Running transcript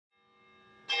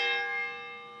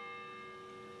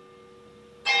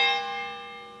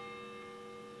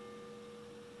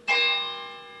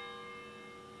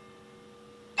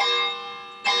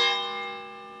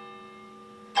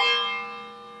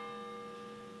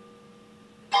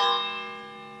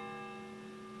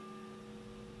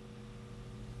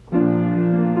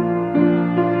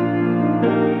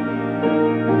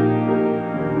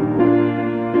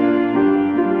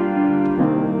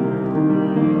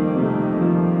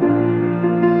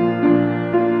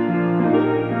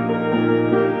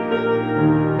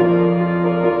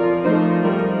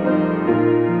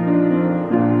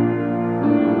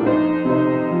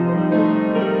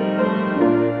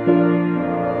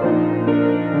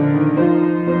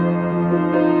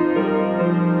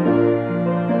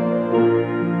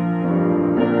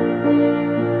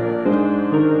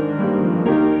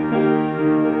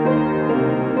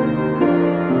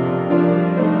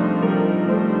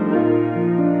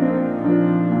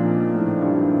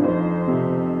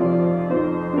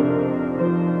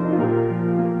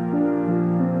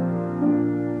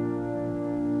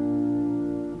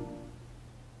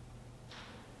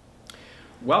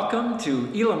Welcome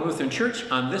to Elim Lutheran Church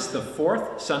on this, the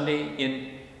fourth Sunday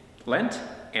in Lent.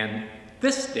 And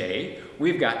this day,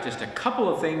 we've got just a couple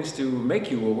of things to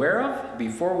make you aware of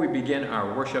before we begin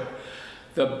our worship.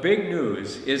 The big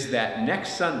news is that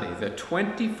next Sunday, the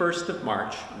 21st of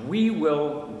March, we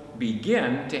will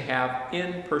begin to have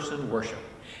in-person worship.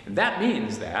 And that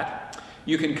means that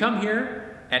you can come here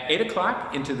at 8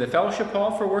 o'clock into the fellowship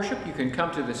hall for worship. You can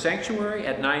come to the sanctuary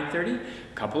at 9:30. A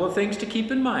couple of things to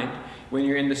keep in mind. When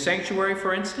you're in the sanctuary,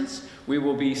 for instance, we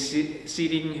will be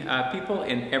seating people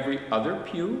in every other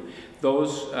pew.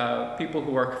 Those people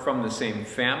who are from the same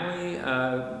family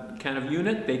kind of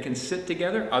unit, they can sit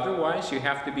together. Otherwise, you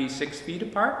have to be 6 feet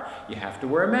apart. You have to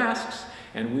wear masks.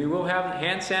 And we will have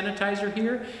hand sanitizer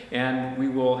here. And we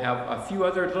will have a few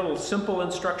other little simple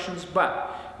instructions.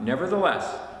 But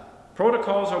nevertheless,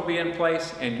 protocols will be in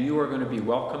place, and you are going to be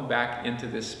welcomed back into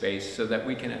this space so that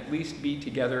we can at least be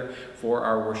together for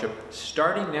our worship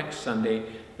starting next Sunday,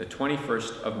 the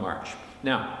 21st of March.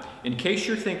 Now, in case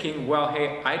you're thinking, well,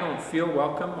 hey, I don't feel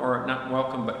welcome, or not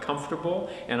welcome, but comfortable,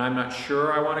 and I'm not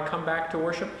sure I want to come back to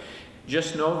worship,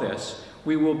 just know this.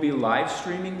 We will be live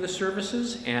streaming the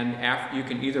services, and you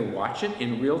can either watch it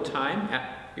in real time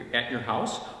at your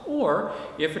house, or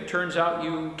if it turns out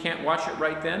you can't watch it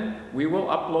right then, we will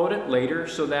upload it later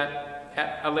so that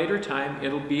at a later time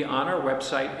it'll be on our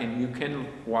website and you can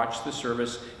watch the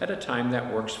service at a time that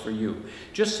works for you.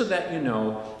 Just so that you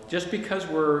know, just because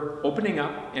we're opening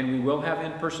up and we will have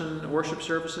in-person worship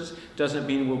services doesn't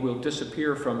mean we will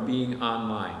disappear from being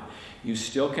online. You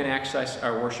still can access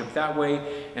our worship that way,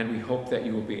 and we hope that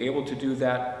you will be able to do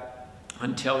that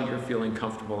until you're feeling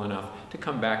comfortable enough to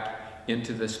come back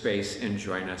into the space and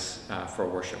join us for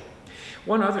worship.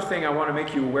 One other thing I want to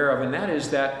make you aware of, and that is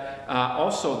that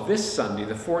also this Sunday,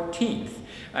 the 14th,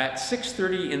 at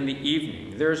 6:30 in the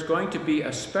evening, there's going to be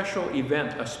a special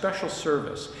event, a special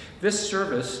service. This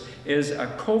service is a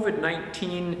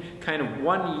COVID-19 kind of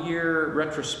one-year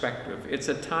retrospective. It's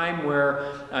a time where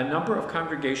a number of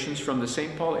congregations from the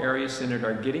St. Paul Area Synod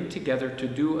are getting together to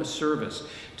do a service,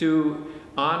 to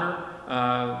honor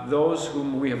those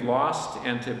whom we have lost,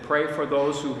 and to pray for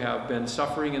those who have been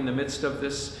suffering in the midst of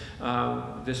this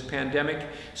pandemic.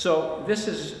 So this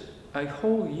is a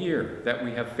whole year that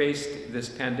we have faced this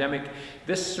pandemic.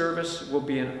 This service will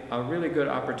be a really good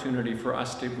opportunity for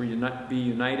us to be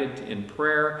united in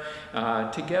prayer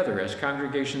together as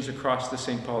congregations across the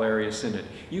St. Paul Area Synod.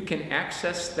 You can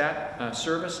access that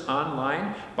service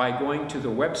online by going to the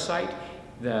website,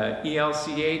 the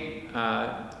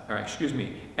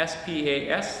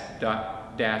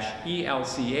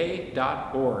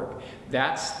spas-elca.org.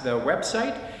 That's the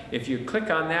website. If you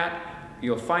click on that,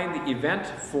 you'll find the event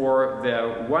for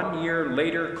the 1 year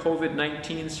later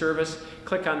COVID-19 service.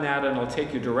 Click on that and it'll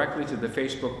take you directly to the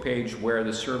Facebook page where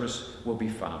the service will be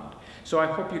found. So I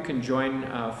hope you can join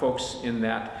folks in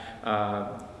that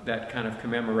kind of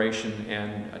commemoration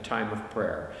and a time of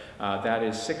prayer. That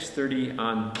is 6:30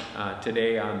 on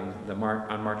today on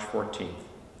March 14th.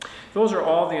 Those are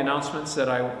all the announcements that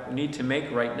I need to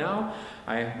make right now.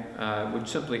 I would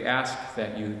simply ask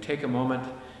that you take a moment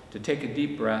to take a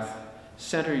deep breath,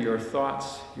 center your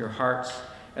thoughts, your hearts,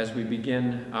 as we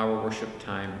begin our worship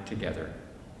time together.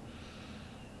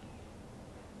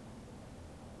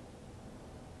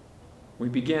 We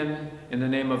begin in the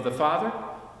name of the Father,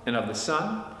 and of the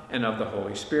Son, and of the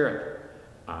Holy Spirit.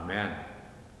 Amen.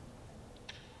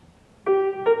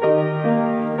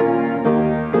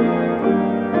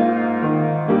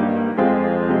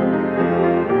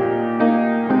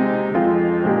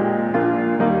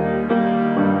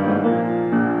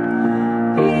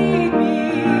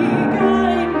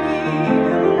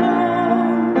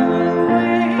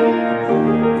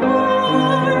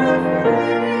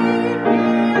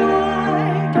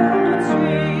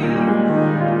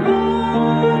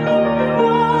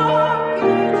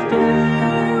 Stay.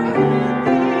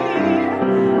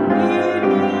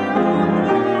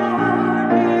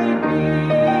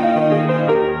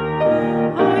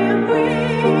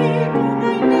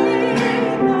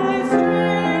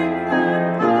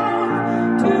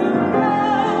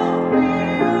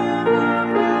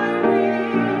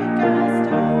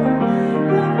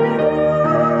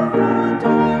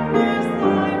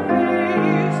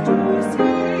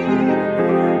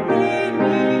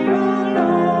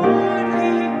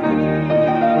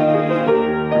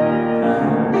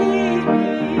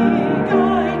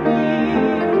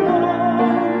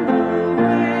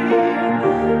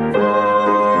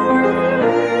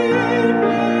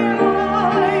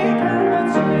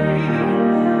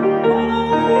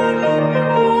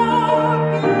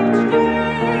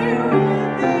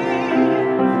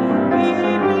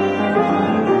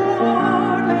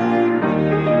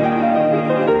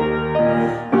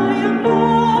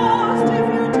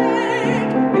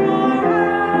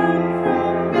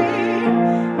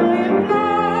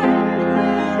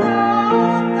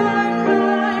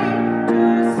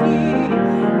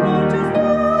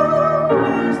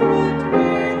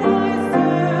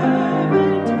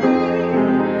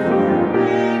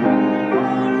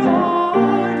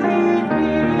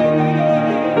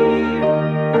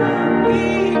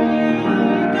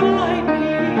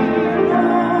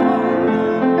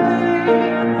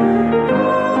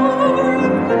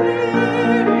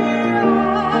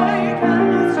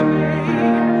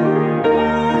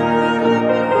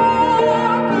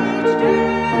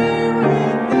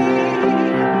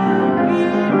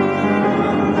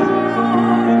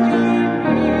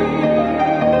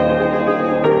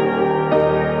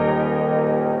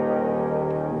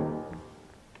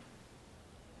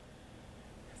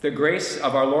 The grace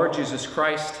of our Lord Jesus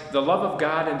Christ, the love of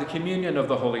God, and the communion of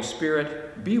the Holy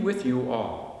Spirit be with you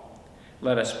all.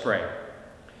 Let us pray.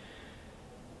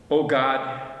 O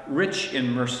God, rich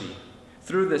in mercy,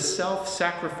 through the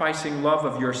self-sacrificing love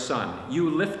of your Son,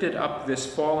 you lifted up this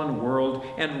fallen world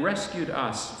and rescued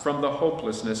us from the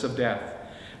hopelessness of death.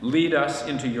 Lead us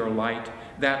into your light,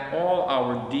 that all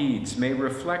our deeds may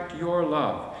reflect your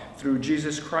love through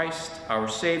Jesus Christ, our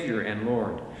Savior and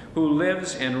Lord, who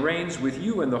lives and reigns with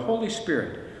you in the Holy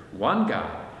Spirit, one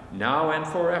God, now and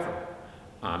forever.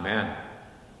 Amen.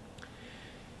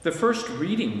 The first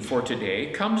reading for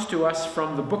today comes to us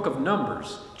from the book of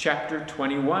Numbers, chapter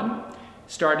 21,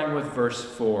 starting with verse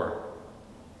 4.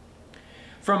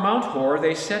 From Mount Hor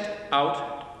they set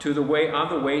out on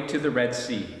the way to the Red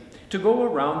Sea, to go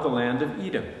around the land of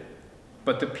Edom.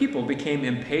 But the people became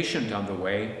impatient on the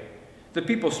way. The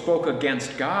people spoke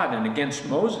against God and against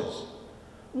Moses.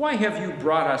 Why have you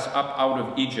brought us up out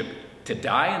of Egypt to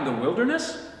die in the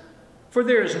wilderness? For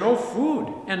there is no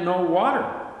food and no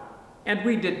water, and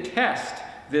we detest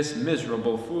this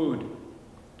miserable food.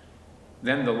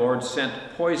 Then the Lord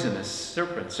sent poisonous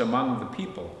serpents among the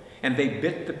people, and they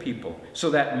bit the people, so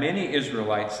that many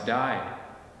Israelites died.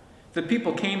 The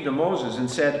people came to Moses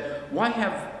and said, "Why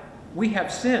have we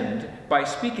sinned by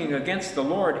speaking against the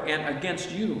Lord and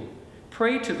against you?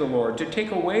 Pray to the Lord to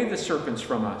take away the serpents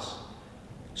from us."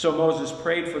 So Moses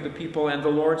prayed for the people, and the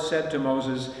Lord said to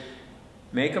Moses,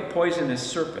 "Make a poisonous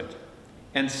serpent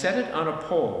and set it on a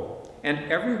pole, and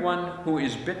everyone who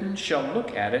is bitten shall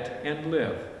look at it and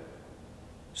live."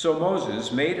 So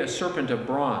Moses made a serpent of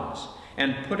bronze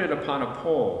and put it upon a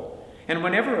pole. And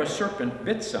whenever a serpent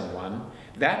bit someone,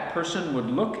 that person would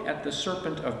look at the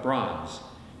serpent of bronze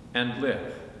and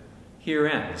live. Here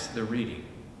ends the reading.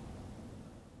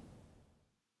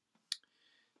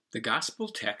 The gospel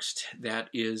text that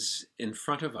is in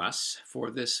front of us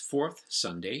for this fourth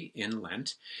Sunday in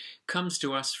Lent comes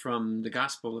to us from the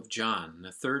Gospel of John,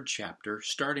 the 3rd chapter,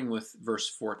 starting with verse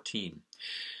 14.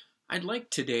 I'd like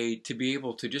today to be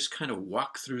able to just kind of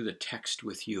walk through the text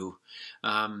with you.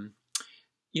 I'm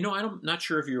not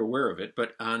sure if you're aware of it,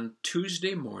 but on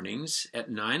Tuesday mornings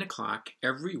at 9 o'clock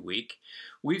every week,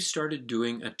 we've started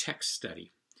doing a text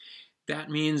study. That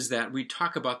means that we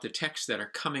talk about the texts that are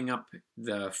coming up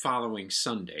the following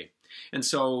Sunday. And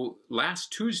so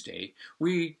last Tuesday,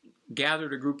 we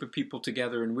gathered a group of people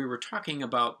together and we were talking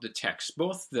about the text,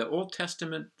 both the Old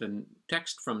Testament, the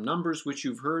text from Numbers, which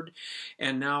you've heard,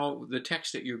 and now the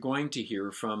text that you're going to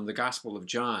hear from the Gospel of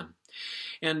John.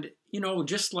 And,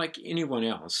 just like anyone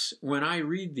else, when I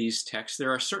read these texts,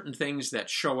 there are certain things that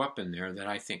show up in there that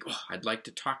I think, I'd like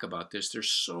to talk about this.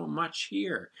 There's so much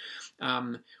here.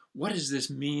 What does this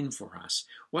mean for us?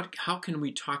 How can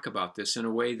we talk about this in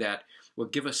a way that will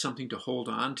give us something to hold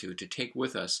on to take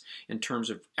with us in terms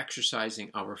of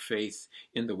exercising our faith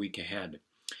in the week ahead?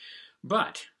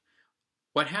 But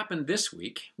what happened this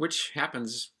week, which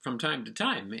happens from time to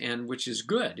time and which is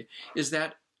good, is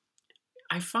that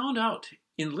I found out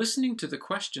in listening to the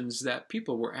questions that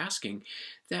people were asking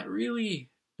that really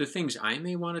the things I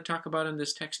may want to talk about in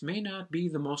this text may not be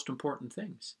the most important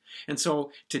things. And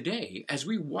so today, as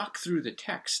we walk through the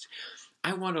text,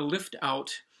 I want to lift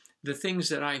out the things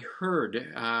that I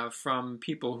heard from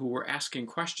people who were asking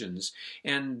questions,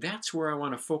 and that's where I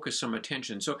want to focus some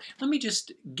attention. So let me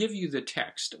just give you the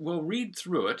text. We'll read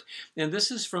through it, and this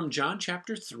is from John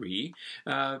chapter 3,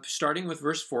 starting with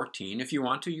verse 14. If you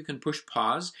want to, you can push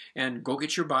pause and go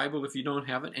get your Bible if you don't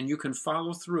have it, and you can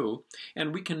follow through,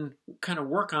 and we can kind of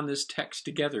work on this text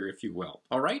together, if you will.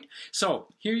 All right? So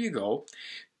here you go.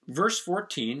 Verse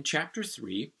 14, chapter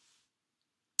 3.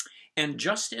 And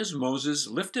just as Moses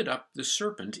lifted up the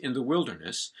serpent in the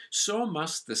wilderness, so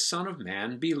must the Son of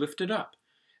Man be lifted up,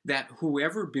 that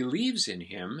whoever believes in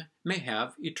him may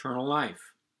have eternal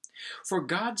life. For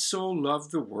God so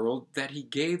loved the world that he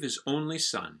gave his only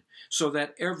Son, so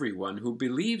that everyone who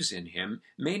believes in him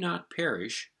may not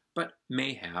perish, but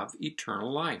may have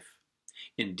eternal life.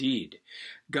 Indeed,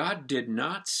 God did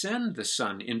not send the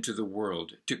Son into the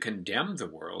world to condemn the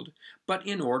world, but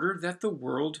in order that the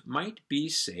world might be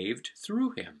saved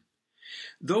through him.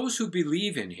 Those who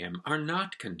believe in him are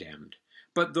not condemned,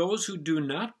 but those who do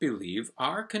not believe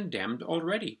are condemned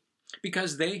already,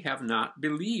 because they have not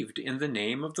believed in the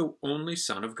name of the only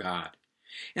Son of God.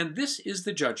 And this is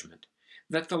the judgment,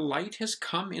 that the light has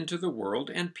come into the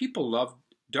world, and people love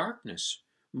darkness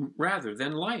rather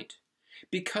than light,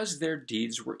 because their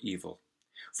deeds were evil.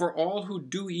 For all who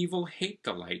do evil hate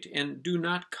the light, and do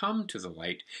not come to the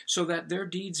light, so that their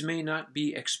deeds may not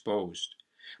be exposed.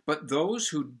 But those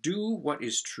who do what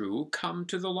is true come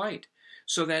to the light,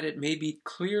 so that it may be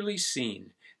clearly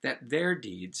seen that their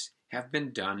deeds have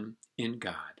been done in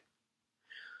God.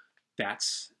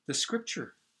 That's the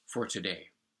scripture for today.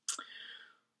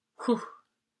 Whew.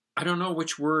 I don't know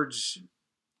which words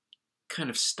kind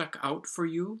of stuck out for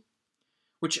you,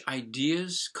 which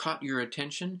ideas caught your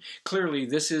attention. Clearly,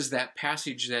 this is that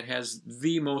passage that has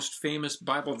the most famous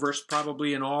Bible verse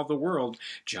probably in all the world,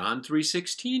 John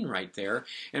 3:16 right there.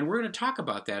 And we're going to talk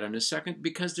about that in a second,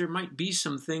 because there might be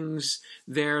some things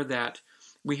there that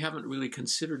we haven't really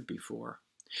considered before.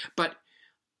 But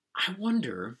I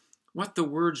wonder what the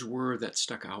words were that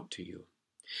stuck out to you.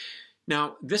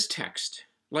 Now, this text,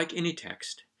 like any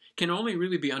text, can only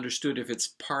really be understood if it's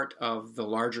part of the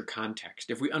larger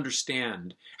context, if we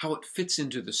understand how it fits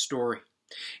into the story.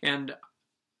 And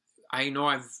I know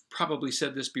I've probably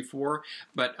said this before,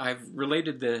 but I've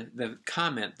related the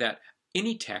comment that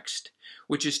any text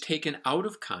which is taken out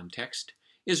of context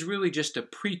is really just a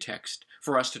pretext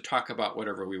for us to talk about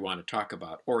whatever we want to talk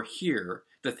about, or hear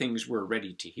the things we're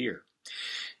ready to hear.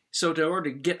 So in order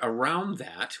to get around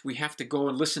that, we have to go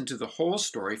and listen to the whole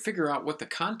story, figure out what the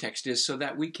context is so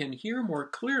that we can hear more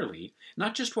clearly,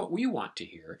 not just what we want to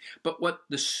hear, but what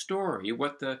the story,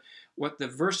 what the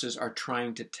verses are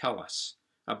trying to tell us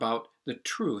about the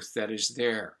truth that is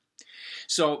there.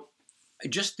 So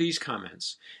just these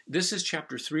comments. This is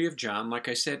chapter 3 of John, like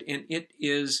I said, and it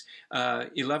is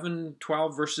 11,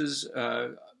 12 verses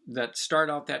that start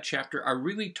out that chapter are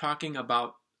really talking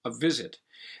about a visit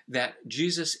that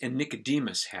Jesus and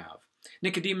Nicodemus have.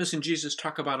 Nicodemus and Jesus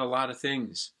talk about a lot of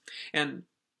things. And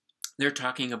they're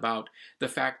talking about the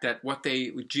fact that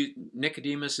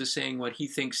Nicodemus is saying what he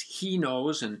thinks he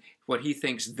knows and what he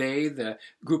thinks the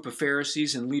group of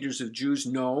Pharisees and leaders of Jews,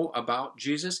 know about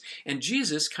Jesus. And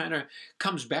Jesus kind of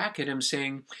comes back at him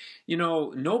saying, you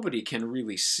know, nobody can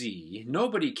really see,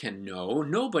 nobody can know,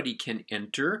 nobody can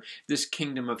enter this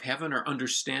kingdom of heaven or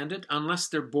understand it unless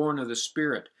they're born of the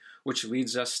Spirit, which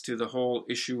leads us to the whole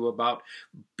issue about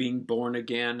being born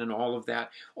again and all of that.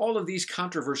 All of these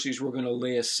controversies we're going to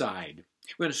lay aside.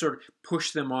 We're going to sort of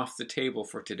push them off the table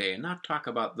for today and not talk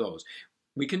about those.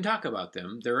 We can talk about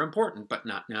them. They're important, but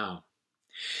not now.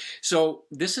 So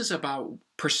this is about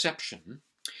perception,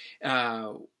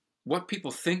 what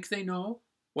people think they know,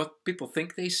 what people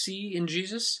think they see in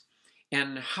Jesus,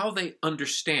 and how they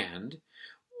understand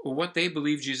what they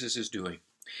believe Jesus is doing.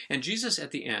 And Jesus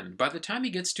at the end, by the time he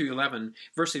gets to 11,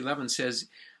 verse 11 says,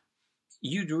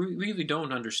 you really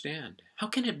don't understand. How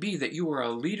can it be that you are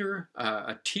a leader,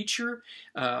 a teacher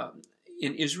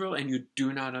in Israel, and you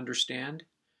do not understand?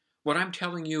 What I'm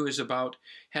telling you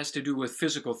has to do with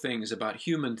physical things, about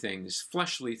human things,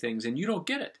 fleshly things, and you don't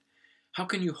get it. How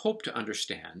can you hope to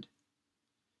understand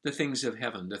the things of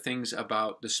heaven, the things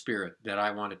about the Spirit that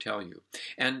I want to tell you?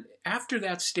 And after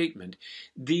that statement,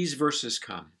 these verses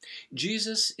come.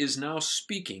 Jesus is now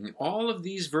speaking. All of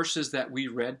these verses that we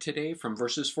read today, from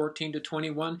verses 14 to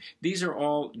 21, these are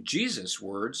all Jesus'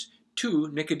 words to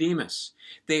Nicodemus.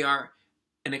 They are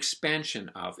an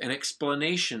expansion of, an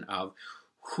explanation of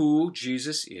who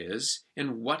Jesus is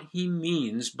and what he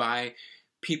means by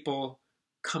people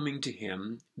coming to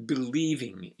him,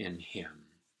 believing in him.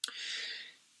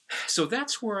 So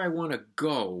that's where I want to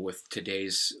go with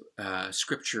today's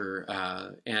scripture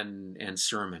and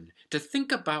sermon, to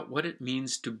think about what it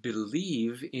means to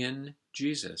believe in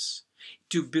Jesus,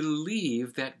 to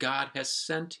believe that God has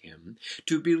sent him,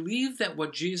 to believe that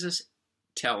what Jesus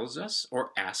tells us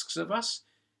or asks of us,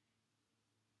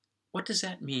 what does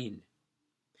that mean?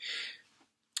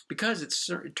 Because it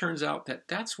turns out that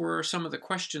that's where some of the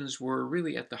questions were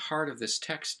really at the heart of this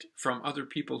text from other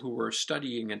people who were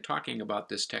studying and talking about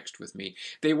this text with me.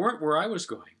 They weren't where I was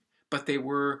going, but they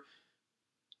were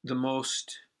the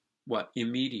most,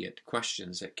 immediate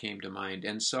questions that came to mind.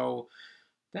 And so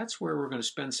that's where we're going to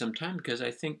spend some time, because I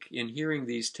think in hearing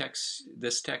this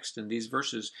text and these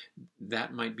verses,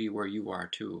 that might be where you are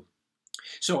too.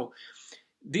 So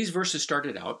these verses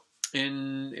started out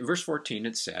in verse 14.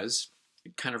 It says,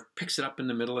 it kind of picks it up in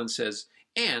the middle and says,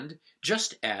 And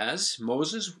just as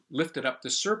Moses lifted up the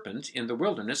serpent in the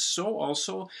wilderness, so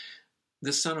also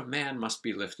the Son of Man must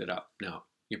be lifted up. Now,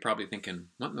 you're probably thinking,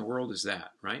 what in the world is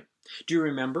that, right? Do you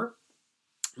remember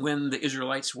when the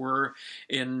Israelites were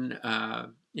in,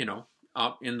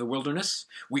 out in the wilderness?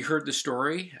 We heard the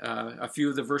story, a few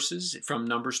of the verses from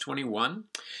Numbers 21.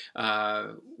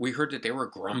 We heard that they were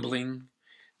grumbling.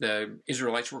 The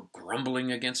Israelites were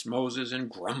grumbling against Moses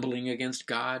and grumbling against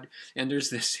God. And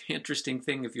there's this interesting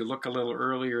thing, if you look a little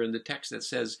earlier in the text, that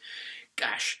says,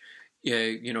 gosh,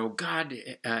 God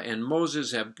and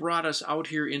Moses have brought us out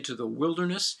here into the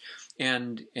wilderness,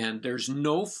 and there's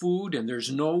no food and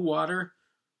there's no water.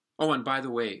 Oh, and by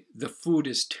the way, the food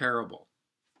is terrible.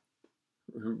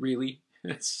 Really?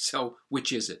 So,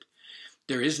 which is it?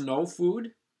 There is no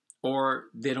food, or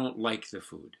they don't like the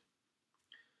food?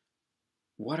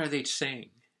 What are they saying?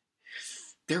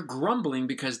 They're grumbling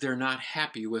because they're not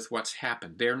happy with what's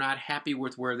happened. They're not happy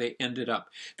with where they ended up.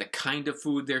 The kind of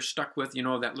food they're stuck with,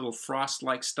 that little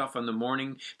frost-like stuff in the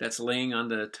morning that's laying on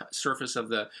the surface of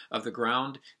the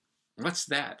ground. What's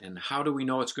that? And how do we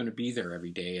know it's going to be there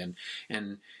every day?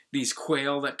 And these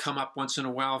quail that come up once in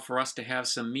a while for us to have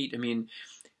some meat. I mean,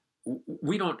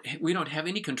 we don't have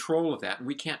any control of that, and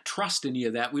we can't trust any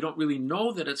of that. We don't really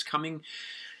know that it's coming.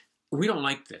 We don't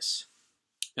like this.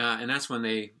 And that's when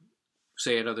they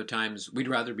say at other times, we'd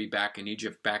rather be back in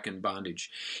Egypt, back in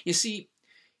bondage. You see,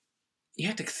 you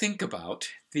have to think about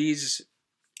these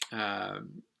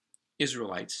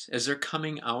Israelites as they're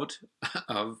coming out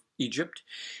of Egypt.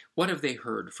 What have they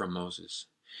heard from Moses?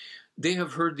 They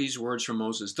have heard these words from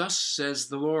Moses. Thus says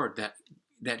the Lord,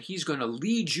 that he's going to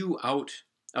lead you out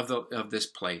of this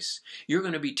place. You're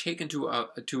going to be taken to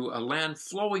a land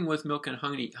flowing with milk and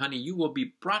honey. You will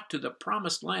be brought to the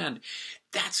promised land.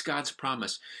 That's God's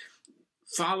promise.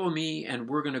 Follow me, and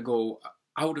we're going to go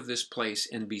out of this place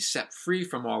and be set free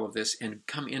from all of this and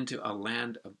come into a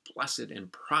land of blessed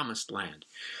and promised land.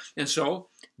 And so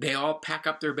they all pack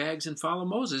up their bags and follow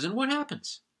Moses. And what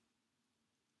happens?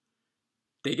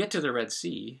 They get to the Red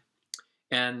Sea,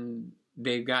 and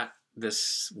they've got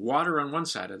this water on one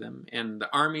side of them and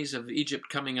the armies of Egypt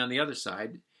coming on the other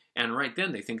side. And right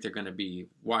then they think they're going to be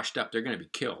washed up. They're going to be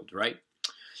killed, right?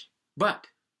 But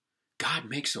God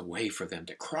makes a way for them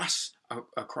to cross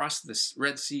across this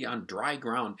Red Sea on dry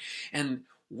ground. And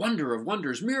wonder of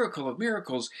wonders, miracle of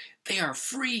miracles, they are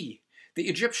free. The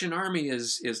Egyptian army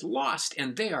is lost,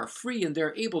 and they are free, and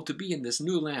they're able to be in this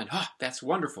new land. Ah, that's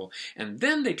wonderful. And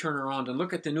then they turn around and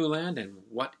look at the new land, and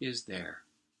what is there?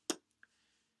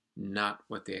 Not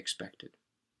what they expected.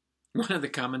 One of the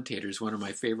commentators, one of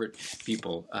my favorite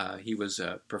people, he was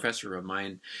a professor of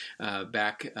mine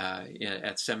back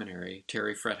at seminary,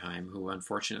 Terry Fretheim, who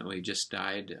unfortunately just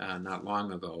died not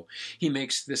long ago. He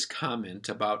makes this comment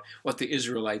about what the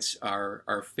Israelites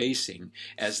are facing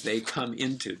as they come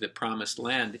into the promised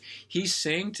land. He's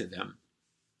saying to them,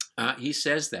 he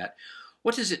says that,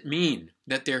 what does it mean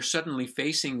that they're suddenly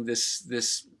facing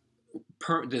this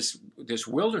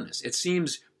wilderness? It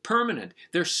seems permanent.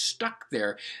 They're stuck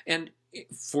there. And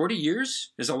 40 years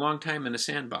is a long time in a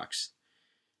sandbox.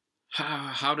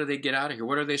 How do they get out of here?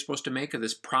 What are they supposed to make of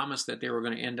this promise that they were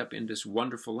going to end up in this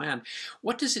wonderful land?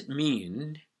 What does it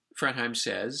mean, Fretheim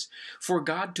says, for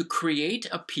God to create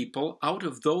a people out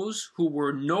of those who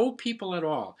were no people at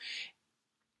all?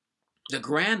 The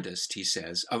grandest, he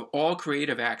says, of all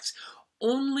creative acts,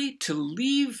 only to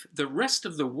leave the rest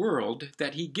of the world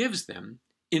that he gives them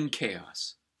in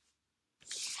chaos.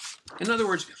 In other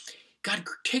words, God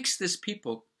takes this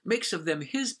people, makes of them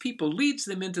his people, leads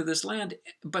them into this land,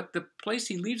 but the place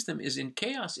he leaves them is in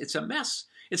chaos. It's a mess.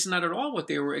 It's not at all what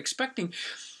they were expecting.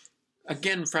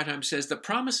 Again, Fretheim says, the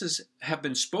promises have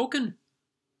been spoken,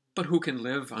 but who can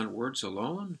live on words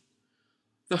alone?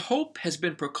 The hope has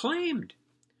been proclaimed,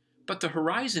 but the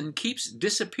horizon keeps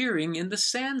disappearing in the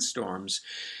sandstorms.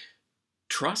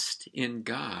 Trust in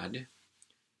God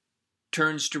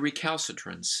turns to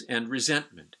recalcitrance and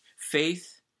resentment.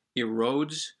 Faith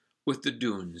erodes with the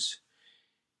dunes,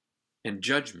 and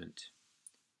judgment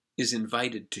is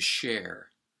invited to share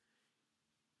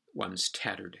one's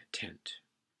tattered tent.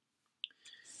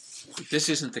 This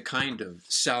isn't the kind of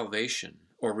salvation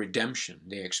or redemption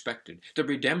they expected. The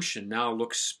redemption now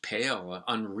looks pale,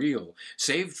 unreal.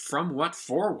 Saved from what,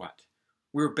 for what?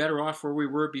 We were better off where we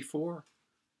were before.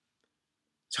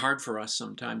 It's hard for us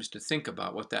sometimes to think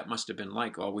about what that must have been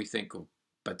like. All we think, oh,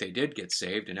 but they did get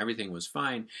saved and everything was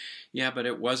fine. Yeah, but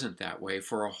it wasn't that way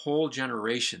for a whole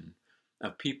generation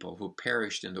of people who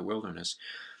perished in the wilderness.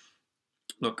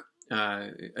 Look,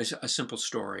 a simple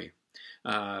story.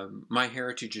 My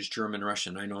heritage is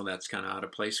German-Russian. I know that's kind of out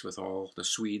of place with all the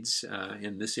Swedes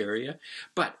in this area,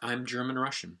 but I'm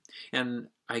German-Russian. And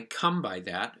I come by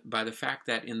that, by the fact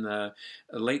that in the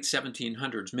late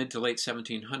 1700s, mid to late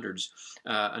 1700s,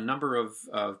 a number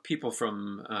of people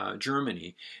from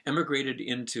Germany emigrated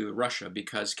into Russia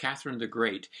because Catherine the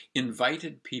Great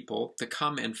invited people to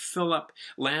come and fill up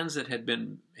lands that had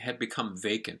become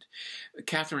vacant.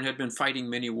 Catherine had been fighting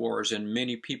many wars and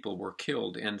many people were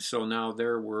killed, and so now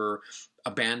there were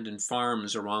abandoned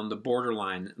farms around the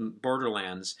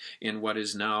borderlands in what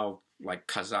is now like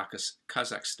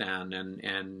Kazakhstan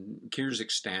and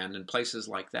Kyrgyzstan and places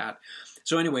like that.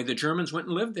 So anyway, the Germans went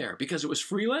and lived there because it was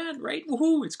free land, right?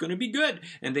 Woohoo, it's going to be good.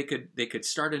 And they could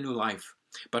start a new life.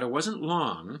 But it wasn't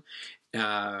long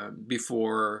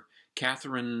before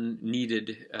Catherine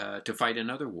needed to fight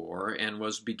another war and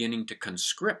was beginning to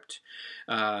conscript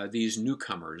these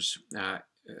newcomers,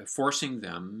 forcing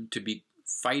them to be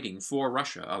fighting for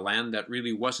Russia, a land that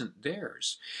really wasn't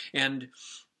theirs. And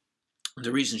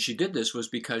the reason she did this was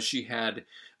because she had,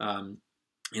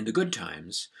 in the good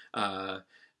times,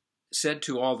 said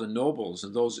to all the nobles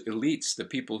and those elites, the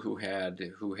people who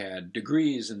had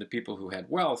degrees and the people who had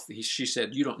wealth, she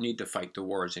said, you don't need to fight the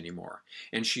wars anymore.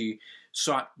 And she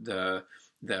sought the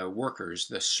workers,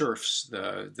 the serfs,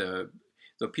 the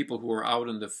people who were out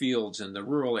in the fields and the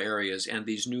rural areas and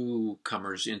these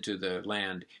newcomers into the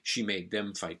land, she made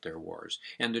them fight their wars.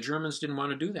 And the Germans didn't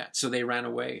want to do that, so they ran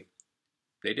away.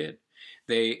 They did.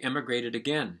 They emigrated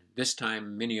again, this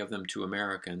time many of them to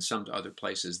America and some to other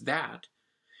places. That,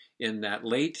 in that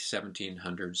late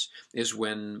 1700s, is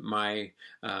when my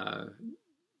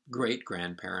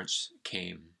great-grandparents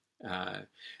came.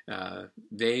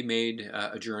 They made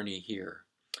a journey here.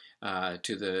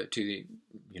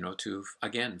 To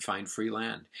again find free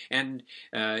land, and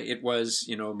it was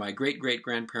my great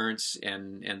grandparents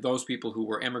and those people who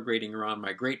were emigrating around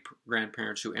my great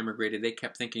grandparents who emigrated. They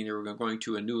kept thinking they were going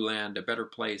to a new land, a better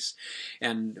place,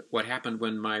 and what happened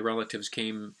when my relatives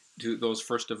came, to those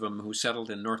first of them who settled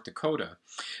in North Dakota,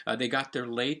 they got there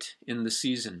late in the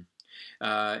season.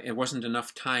 It wasn't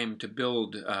enough time to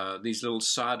build these little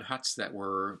sod huts that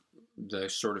were the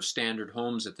sort of standard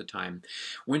homes at the time.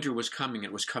 Winter was coming,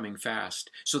 it was coming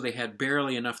fast, so they had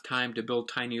barely enough time to build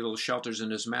tiny little shelters,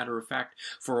 and as a matter of fact,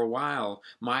 for a while,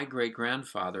 my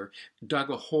great-grandfather dug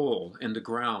a hole in the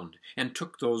ground and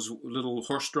took those little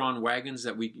horse-drawn wagons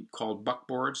that we called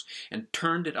buckboards and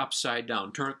turned it upside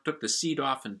down, took the seat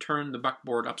off and turned the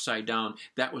buckboard upside down.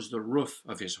 That was the roof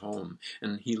of his home,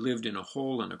 and he lived in a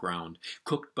hole in the ground,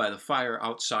 cooked by the fire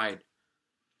outside.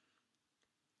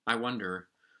 I wonder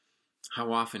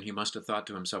how often he must have thought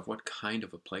to himself, what kind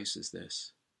of a place is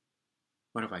this?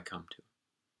 What have I come to?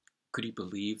 Could he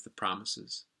believe the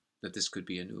promises that this could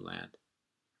be a new land?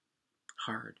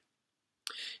 Hard.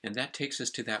 And that takes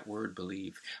us to that word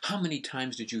believe. How many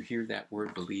times did you hear that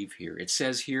word believe here? It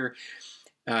says here,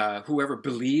 whoever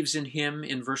believes in him,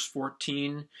 in verse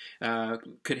 14,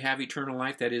 could have eternal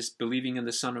life, that is, believing in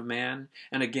the Son of Man.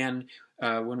 And again,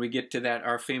 when we get to that,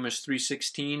 our famous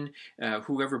 3:16,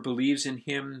 whoever believes in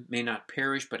him may not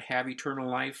perish but have eternal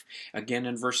life. Again,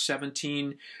 in verse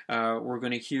 17, we're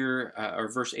going to hear, or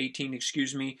verse 18,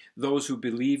 excuse me, those who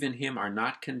believe in him are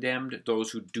not condemned.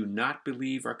 Those who do not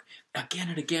believe are... Again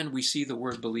and again, we see the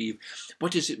word believe.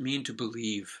 What does it mean to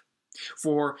believe?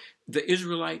 For the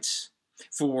Israelites,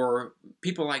 for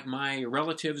people like my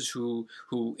relatives who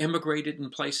immigrated in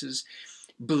places,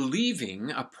 believing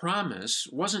a promise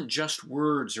wasn't just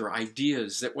words or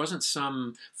ideas. It wasn't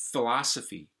some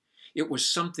philosophy. It was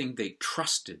something they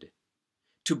trusted.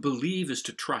 To believe is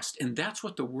to trust, and that's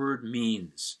what the word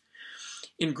means.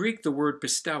 In Greek, the word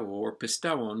pisteuo or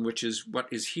pisteuon, which is what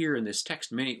is here in this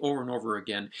text over and over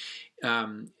again,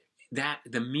 that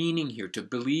the meaning here, to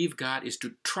believe God, is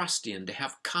to trust in, to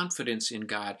have confidence in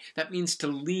God. That means to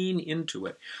lean into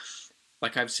it.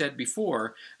 Like I've said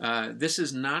before, this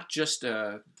is not just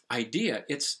an idea,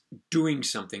 it's doing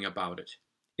something about it.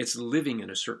 It's living in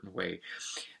a certain way.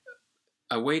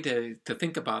 A way to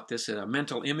think about this, a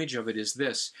mental image of it is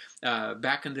this.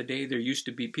 Back in the day, there used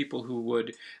to be people who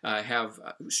would have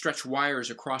stretch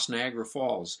wires across Niagara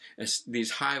Falls.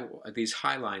 These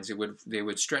high lines, they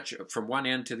would stretch from one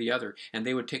end to the other, and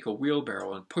they would take a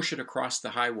wheelbarrow and push it across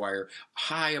the high wire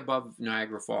high above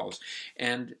Niagara Falls.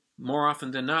 And more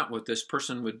often than not, what this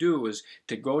person would do is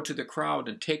to go to the crowd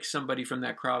and take somebody from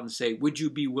that crowd and say, would you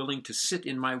be willing to sit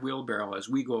in my wheelbarrow as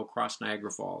we go across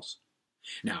Niagara Falls?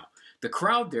 Now, the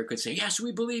crowd there could say, yes,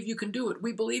 we believe you can do it.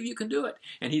 We believe you can do it.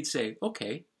 And he'd say,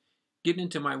 okay, get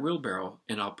into my wheelbarrow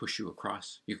and I'll push you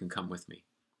across. You can come with me.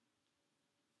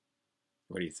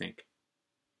 What do you think?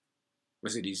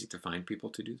 Was it easy to find people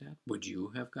to do that? Would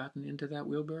you have gotten into that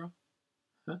wheelbarrow?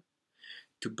 Huh?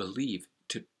 To believe,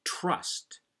 to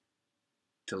trust,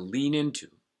 to lean into,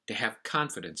 to have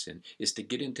confidence in, is to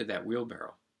get into that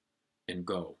wheelbarrow and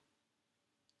go.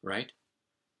 Right?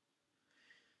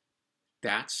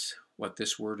 That's what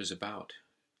this word is about.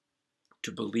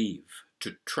 To believe,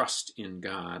 to trust in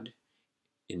God,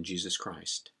 in Jesus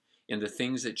Christ, in the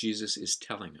things that Jesus is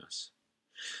telling us.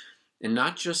 And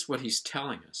not just what he's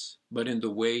telling us, but in the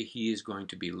way he is going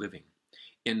to be living,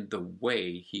 in the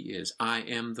way he is. I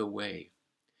am the way.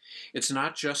 It's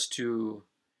not just to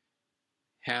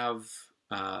have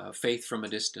faith from a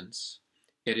distance.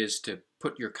 It is to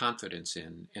put your confidence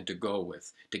in and to go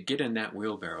with, to get in that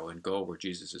wheelbarrow and go where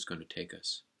Jesus is going to take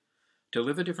us, to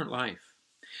live a different life.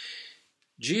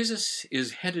 Jesus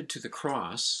is headed to the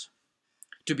cross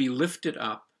to be lifted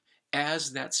up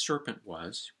as that serpent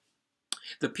was.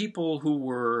 The people who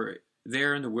were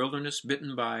there in the wilderness,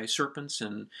 bitten by serpents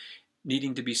and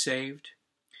needing to be saved,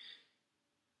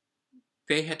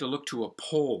 they had to look to a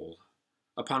pole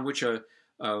upon which a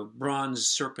bronze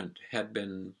serpent had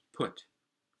been put.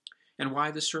 And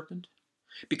why the serpent?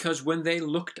 Because when they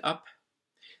looked up,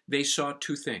 they saw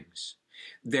two things.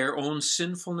 Their own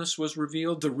sinfulness was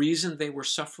revealed. The reason they were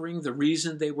suffering, the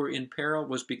reason they were in peril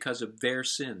was because of their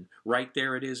sin. Right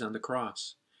there it is on the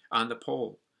cross, on the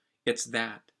pole. It's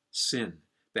that sin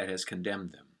that has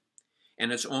condemned them.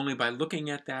 And it's only by looking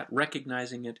at that,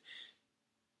 recognizing it,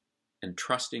 and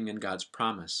trusting in God's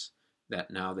promise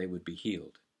that now they would be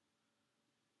healed,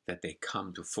 that they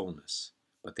come to fullness.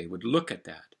 But they would look at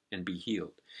that and be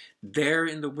healed. There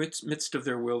in the midst of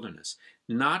their wilderness,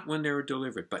 not when they were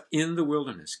delivered, but in the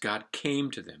wilderness, God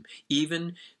came to them.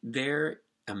 Even there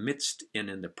amidst and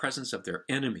in the presence of their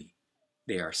enemy,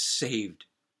 they are saved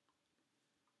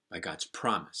by God's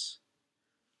promise.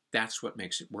 That's what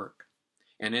makes it work.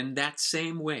 And in that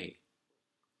same way,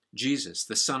 Jesus,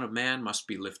 the Son of Man, must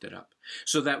be lifted up.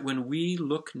 So that when we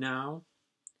look now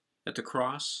at the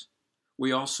cross,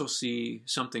 we also see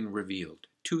something revealed.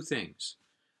 Two things: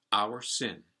 our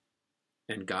sin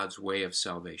and God's way of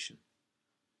salvation.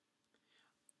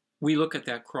 We look at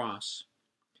that cross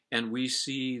and we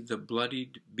see the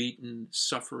bloodied, beaten,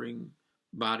 suffering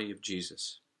body of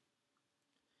Jesus.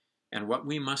 And what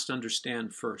we must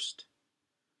understand first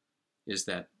is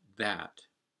that that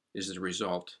is the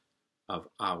result of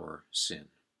our sin.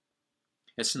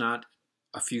 It's not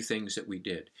a few things that we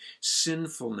did.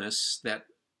 Sinfulness that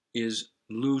is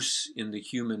loose in the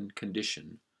human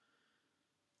condition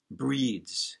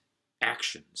breeds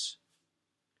actions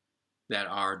that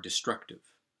are destructive,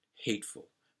 hateful,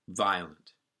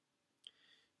 violent.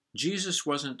 Jesus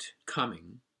wasn't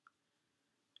coming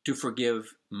to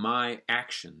forgive my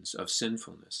actions of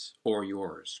sinfulness or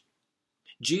yours.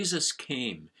 Jesus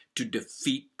came to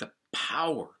defeat the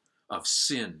power of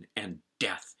sin and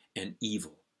death and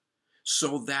evil,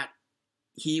 so that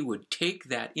he would take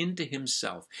that into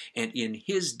himself, and in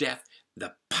his death,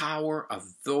 the power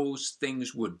of those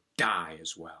things would die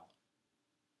as well.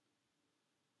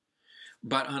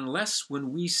 But unless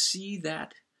when we see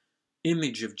that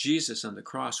image of Jesus on the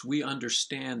cross, we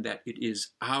understand that it is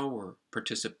our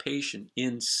participation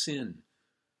in sin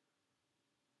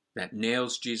that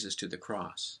nails Jesus to the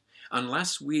cross.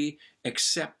 Unless we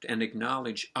accept and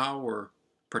acknowledge our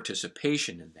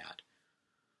participation in that,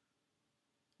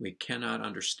 we cannot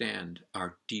understand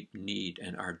our deep need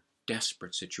and our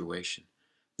desperate situation,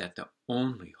 that the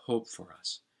only hope for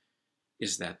us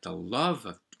is that the love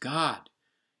of God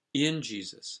in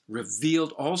Jesus,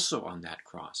 revealed also on that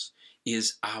cross,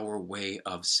 is our way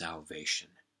of salvation.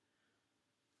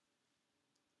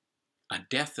 A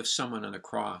death of someone on the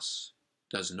cross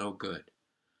does no good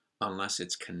unless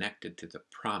it's connected to the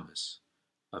promise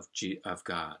of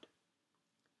God.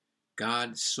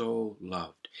 God so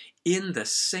loved. In the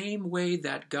same way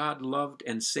that God loved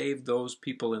and saved those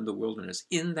people in the wilderness,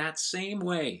 in that same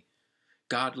way,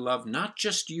 God loved not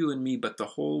just you and me, but the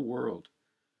whole world.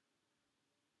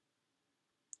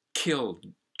 Killed,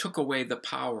 took away the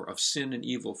power of sin and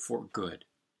evil for good.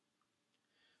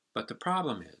 But the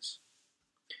problem is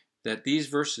that these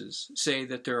verses say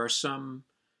that there are some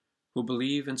who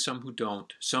believe and some who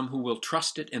don't, some who will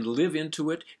trust it and live into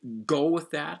it, go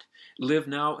with that, live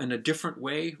now in a different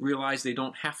way, realize they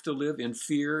don't have to live in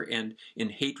fear and in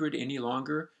hatred any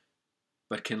longer,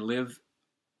 but can live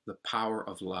the power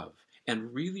of love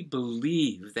and really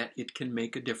believe that it can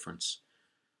make a difference.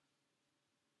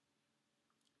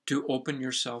 To open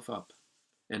yourself up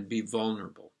and be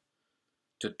vulnerable,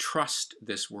 to trust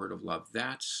this word of love,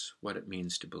 that's what it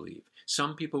means to believe.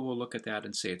 Some people will look at that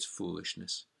and say it's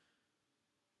foolishness.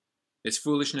 It's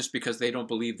foolishness because they don't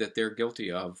believe that they're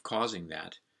guilty of causing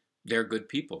that. They're good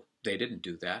people. They didn't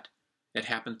do that. It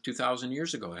happened 2,000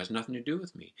 years ago. It has nothing to do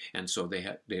with me. And so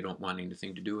they don't want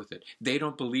anything to do with it. They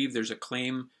don't believe there's a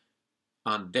claim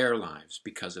on their lives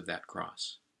because of that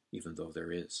cross, even though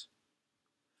there is.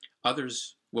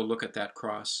 Others will look at that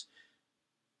cross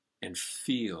and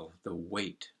feel the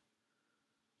weight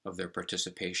of their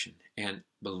participation and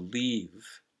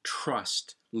believe,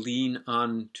 trust, lean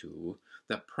onto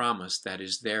the promise that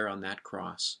is there on that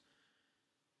cross,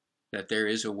 that there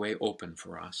is a way open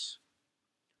for us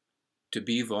to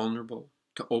be vulnerable,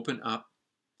 to open up,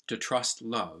 to trust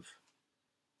love,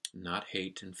 not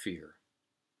hate and fear.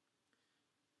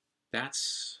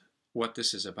 That's what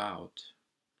this is about.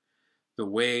 The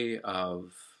way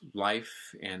of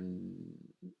life and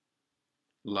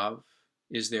love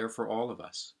is there for all of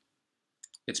us.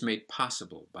 It's made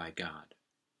possible by God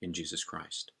in Jesus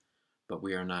Christ, but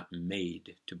we are not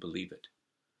made to believe it.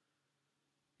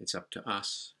 It's up to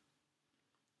us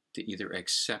to either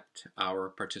accept our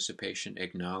participation,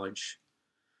 acknowledge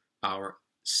our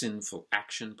sinful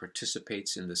action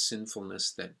participates in the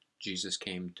sinfulness that Jesus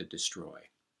came to destroy,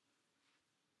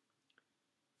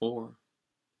 or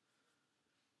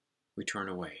we turn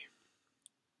away.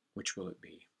 Which will it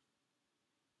be?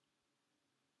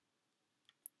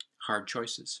 Hard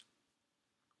choices.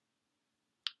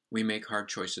 We make hard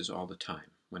choices all the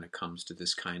time when it comes to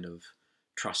this kind of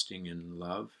trusting in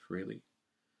love, really.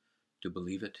 To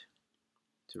believe it,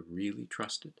 to really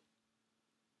trust it.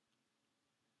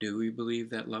 Do we believe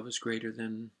that love is greater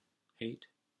than hate?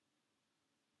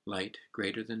 Light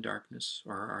greater than darkness?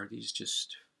 Or are these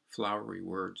just flowery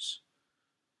words,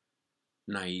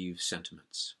 naive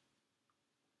sentiments?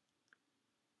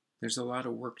 There's a lot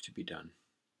of work to be done.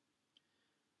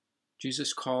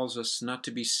 Jesus calls us not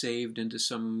to be saved into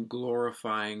some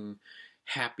glorifying,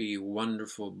 happy,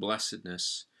 wonderful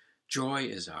blessedness. Joy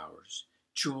is ours.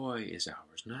 Joy is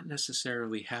ours. Not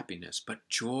necessarily happiness, but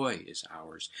joy is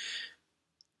ours.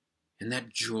 And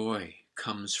that joy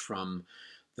comes from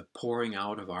the pouring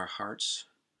out of our hearts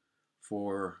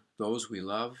for those we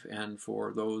love and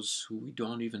for those who we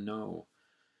don't even know,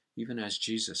 even as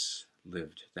Jesus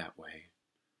lived that way.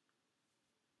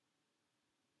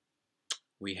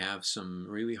 We have some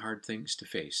really hard things to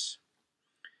face.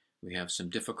 We have some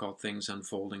difficult things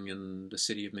unfolding in the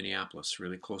city of Minneapolis,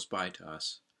 really close by to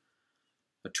us.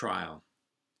 A trial.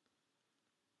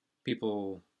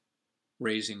 People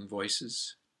raising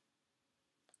voices,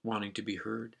 wanting to be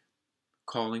heard,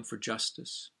 calling for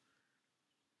justice,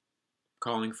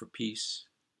 calling for peace,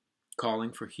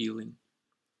 calling for healing,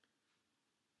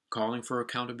 calling for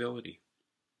accountability.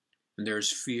 And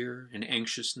there's fear and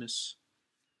anxiousness.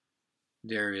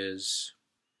 There is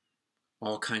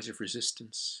all kinds of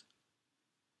resistance.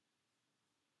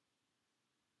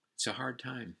 It's a hard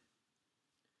time.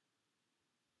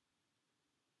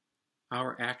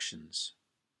 Our actions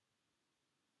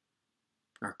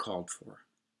are called for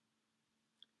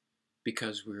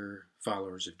because we're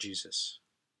followers of Jesus.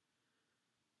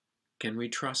 Can we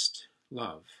trust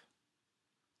love?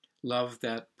 Love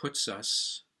that puts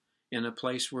us in a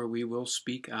place where we will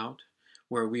speak out,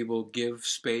 where we will give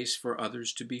space for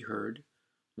others to be heard,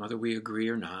 whether we agree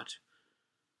or not.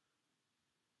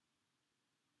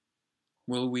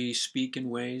 Will we speak in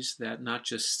ways that not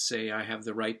just say, I have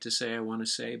the right to say I want to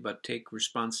say, but take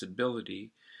responsibility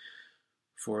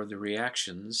for the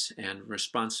reactions and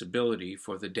responsibility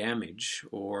for the damage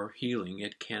or healing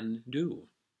it can do?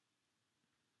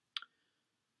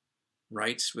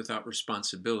 Rights without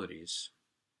responsibilities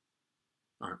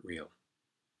aren't real.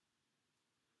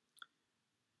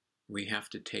 We have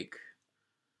to take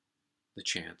the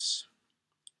chance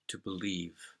to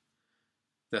believe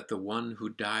that the one who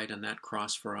died on that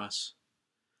cross for us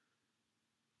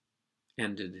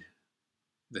ended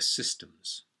the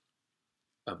systems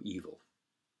of evil,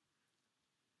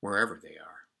 wherever they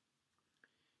are,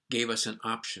 gave us an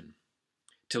option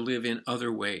to live in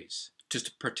other ways, just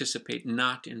to participate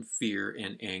not in fear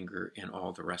and anger and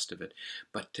all the rest of it,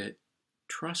 but to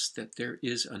trust that there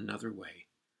is another way,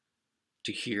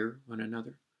 to hear one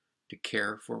another, to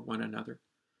care for one another.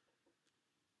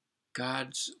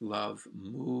 God's love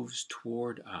moves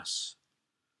toward us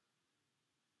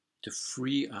to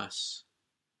free us,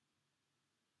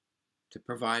 to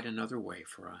provide another way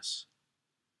for us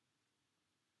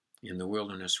in the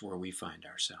wilderness where we find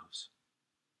ourselves,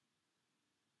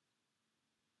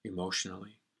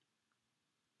 emotionally,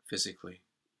 physically,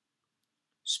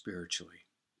 spiritually.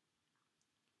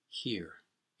 Here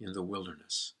in the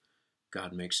wilderness,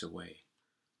 God makes a way.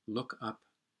 Look up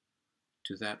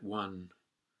to that one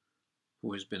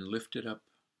who has been lifted up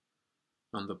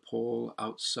on the pole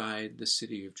outside the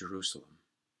city of Jerusalem,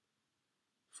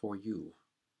 for you,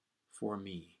 for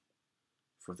me,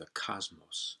 for the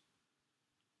cosmos,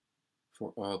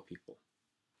 for all people.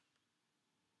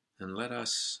 And let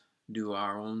us do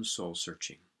our own soul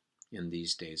searching in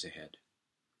these days ahead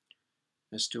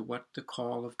as to what the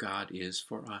call of God is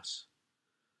for us,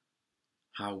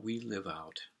 how we live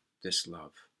out this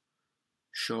love,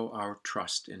 show our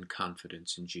trust and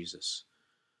confidence in Jesus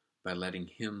by letting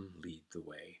him lead the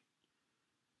way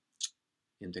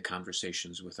into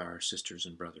conversations with our sisters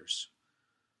and brothers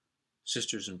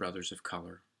of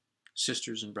color,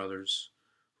 sisters and brothers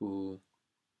who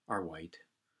are white,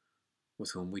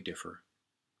 with whom we differ.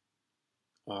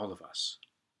 All of us,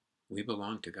 we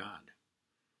belong to God,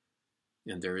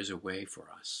 and there is a way for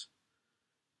us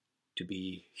to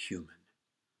be human,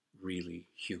 really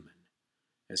human,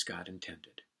 as God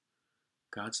intended.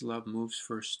 God's love moves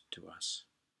first to us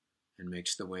and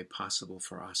makes the way possible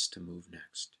for us to move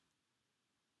next.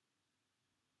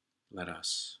 Let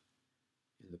us,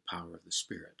 in the power of the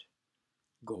Spirit,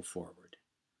 go forward.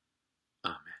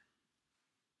 Amen.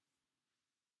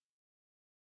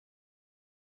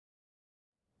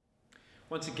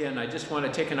 Once again, I just want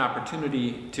to take an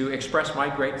opportunity to express my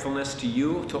gratefulness to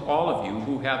you, to all of you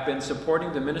who have been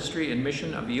supporting the ministry and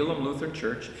mission of Elim Lutheran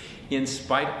Church in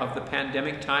spite of the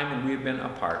pandemic time and we've been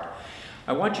apart.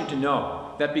 I want you to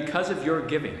know that because of your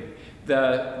giving,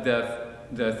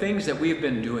 the things that we've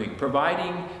been doing,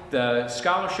 providing the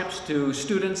scholarships to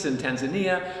students in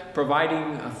Tanzania,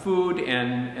 providing food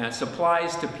and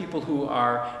supplies to people who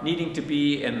are needing to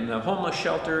be in the homeless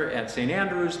shelter at St.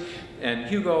 Andrews and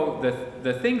Hugo,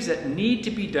 the things that need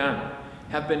to be done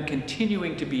have been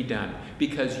continuing to be done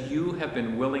because you have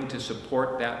been willing to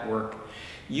support that work.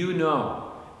 You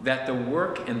know that the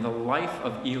work and the life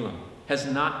of Elim has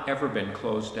not ever been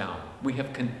closed down. We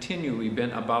have continually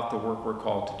been about the work we're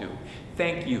called to do.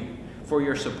 Thank you for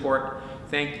your support.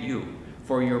 Thank you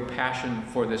for your passion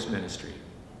for this ministry.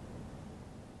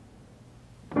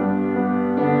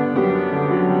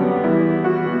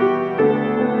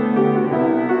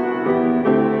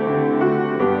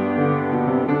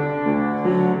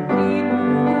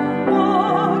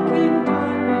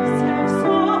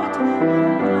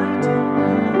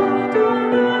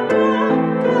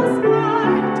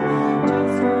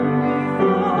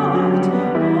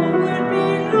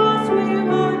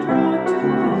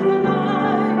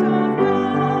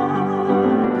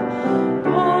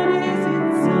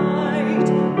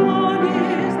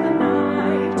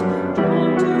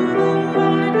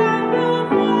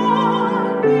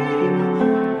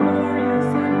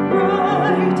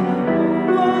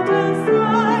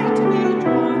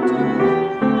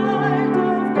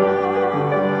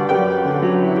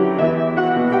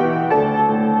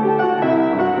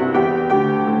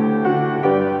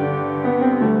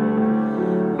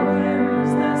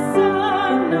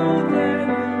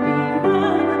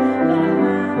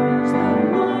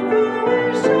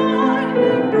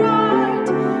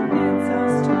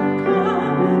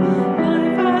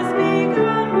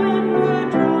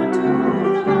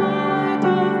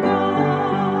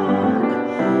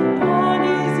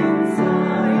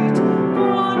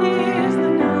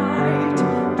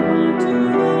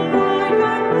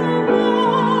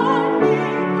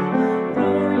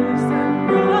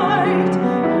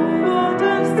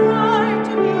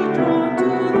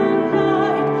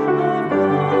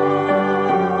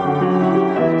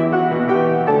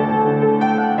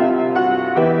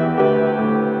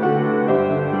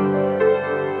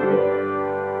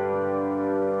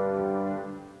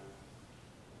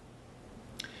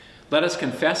 Let us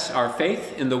confess our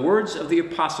faith in the words of the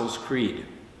Apostles' Creed.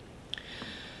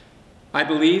 I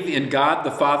believe in God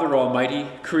the Father Almighty,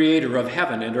 creator of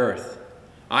heaven and earth.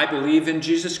 I believe in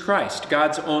Jesus Christ,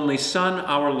 God's only Son,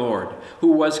 our Lord,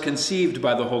 who was conceived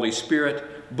by the Holy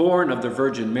Spirit, born of the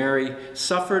Virgin Mary,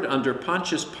 suffered under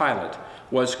Pontius Pilate,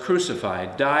 was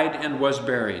crucified, died, and was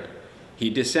buried. He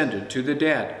descended to the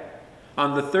dead.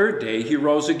 On the third day he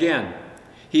rose again.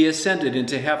 He ascended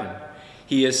into heaven.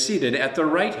 He is seated at the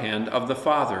right hand of the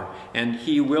Father, and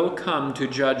he will come to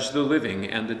judge the living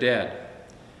and the dead.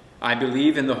 I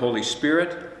believe in the Holy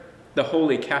Spirit, the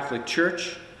Holy Catholic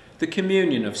Church, the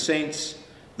communion of saints,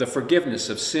 the forgiveness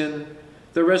of sin,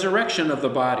 the resurrection of the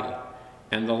body,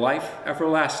 and the life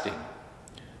everlasting.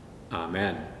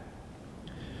 Amen.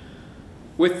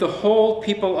 With the whole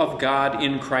people of God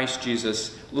in Christ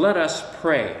Jesus, let us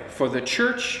pray for the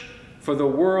church, for the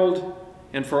world,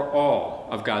 and for all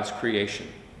of God's creation.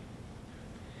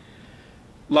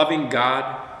 Loving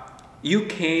God, you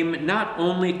came not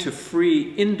only to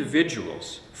free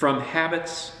individuals from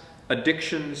habits,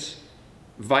 addictions,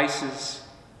 vices,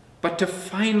 but to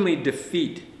finally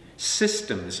defeat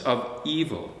systems of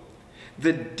evil,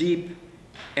 the deep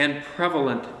and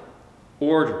prevalent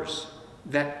orders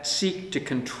that seek to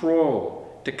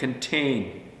control, to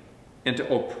contain, and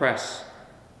to oppress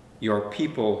your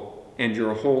people and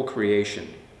your whole creation.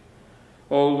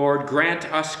 O Lord,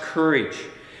 grant us courage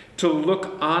to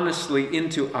look honestly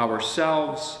into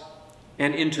ourselves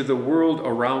and into the world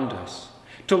around us,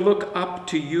 to look up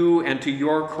to you and to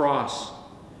your cross,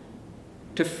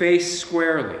 to face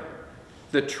squarely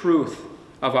the truth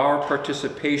of our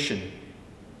participation,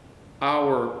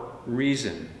 our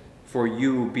reason for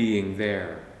you being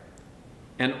there,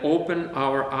 and open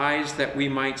our eyes that we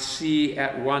might see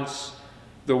at once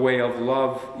the way of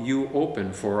love you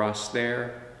open for us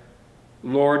there.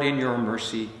 Lord, in your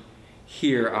mercy,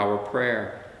 hear our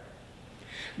prayer.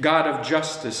 God of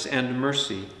justice and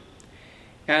mercy,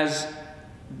 as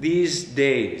these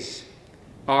days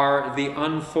are the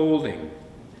unfolding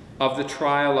of the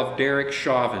trial of Derek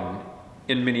Chauvin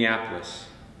in Minneapolis,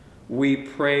 we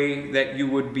pray that you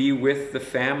would be with the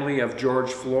family of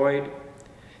George Floyd,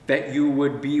 that you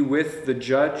would be with the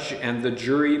judge and the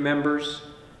jury members,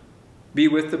 be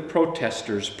with the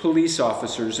protesters, police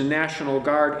officers, and National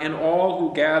Guard, and all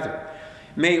who gather.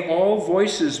 May all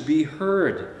voices be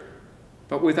heard,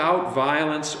 but without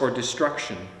violence or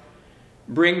destruction.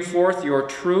 Bring forth your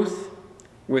truth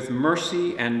with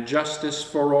mercy and justice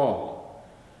for all.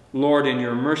 Lord, in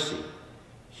your mercy,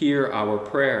 hear our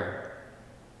prayer.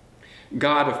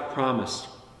 God of promise,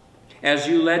 as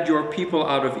you led your people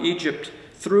out of Egypt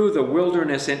through the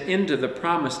wilderness and into the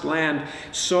promised land,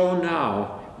 so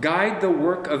now guide the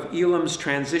work of Elim's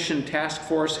transition task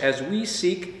force as we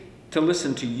seek to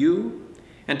listen to you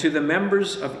and to the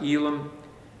members of Elim,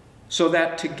 so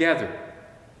that together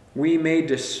we may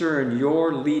discern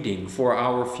your leading for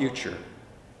our future.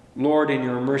 Lord, in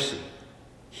your mercy,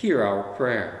 hear our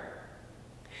prayer.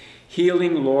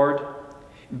 Healing, Lord,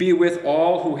 be with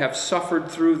all who have suffered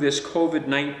through this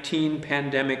COVID-19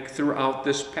 pandemic throughout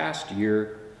this past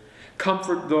year.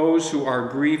 Comfort those who are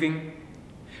grieving.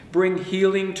 Bring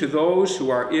healing to those who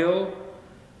are ill.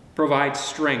 Provide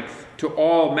strength to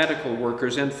all medical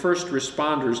workers and first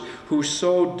responders who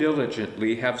so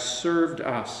diligently have served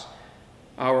us,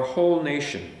 our whole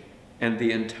nation, and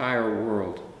the entire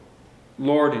world.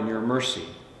 Lord, in your mercy,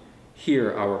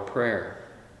 hear our prayer.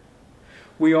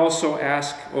 We also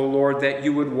ask, O Lord, that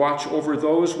you would watch over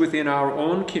those within our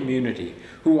own community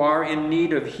who are in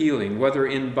need of healing, whether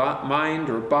in mind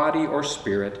or body or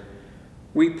spirit.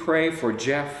 We pray for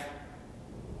Jeff,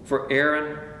 for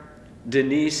Aaron,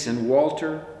 Denise and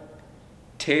Walter,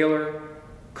 Taylor,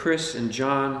 Chris and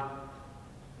John.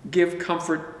 Give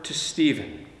comfort to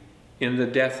Stephen in the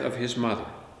death of his mother.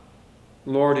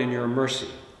 Lord, in your mercy,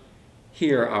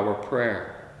 hear our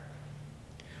prayer.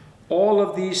 All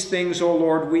of these things, O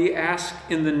Lord, we ask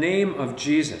in the name of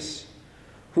Jesus,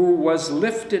 who was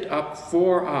lifted up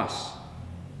for us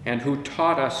and who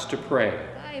taught us to pray.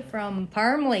 Hi from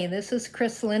Parmley. This is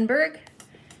Chris Lindberg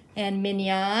and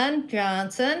Mignon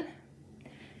Johnson.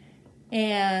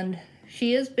 And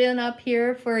she has been up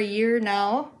here for a year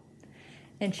now,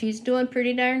 and she's doing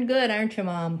pretty darn good, aren't you,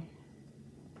 Mom?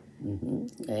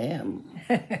 I am.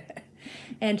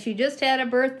 And she just had a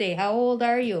birthday. How old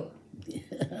are you?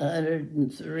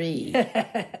 103.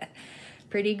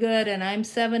 Pretty good, and I'm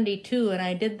 72, and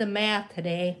I did the math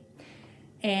today.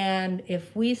 And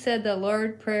if we said the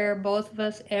Lord Prayer, both of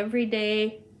us, every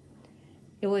day,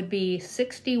 it would be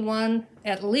 61,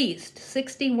 at least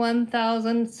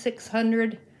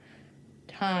 61,600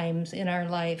 times in our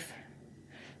life.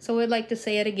 So we'd like to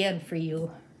say it again for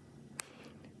you.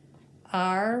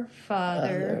 Our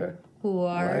Father, who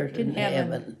art in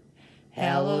heaven,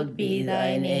 hallowed be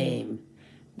thy name.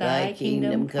 Thy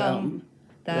kingdom come,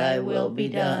 thy will be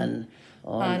done,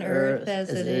 on earth as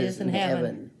it is in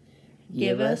heaven.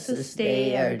 Give us this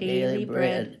day our daily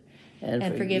bread,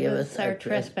 and forgive us our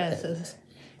trespasses,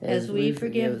 as we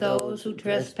forgive those who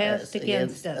trespass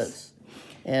against us.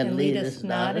 And lead us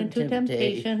not into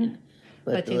temptation,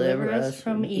 but deliver us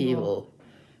from evil.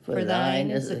 For thine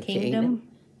is the kingdom,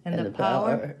 and the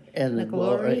power, and the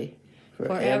glory,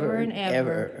 forever and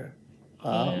ever.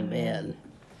 Amen.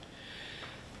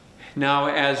 Now,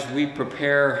 as we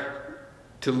prepare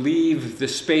to leave the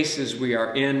spaces we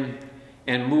are in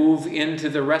and move into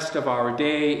the rest of our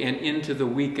day and into the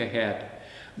week ahead,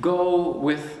 go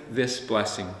with this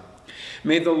blessing.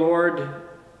 May the Lord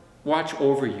watch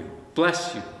over you,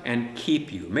 bless you, and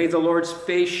keep you. May the Lord's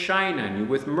face shine on you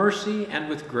with mercy and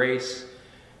with grace.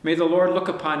 May the Lord look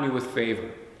upon you with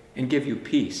favor and give you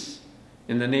peace.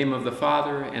 In the name of the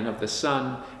Father, and of the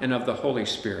Son, and of the Holy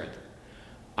Spirit.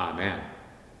 Amen.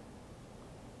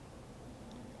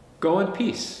 Go in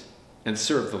peace and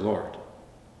serve the Lord.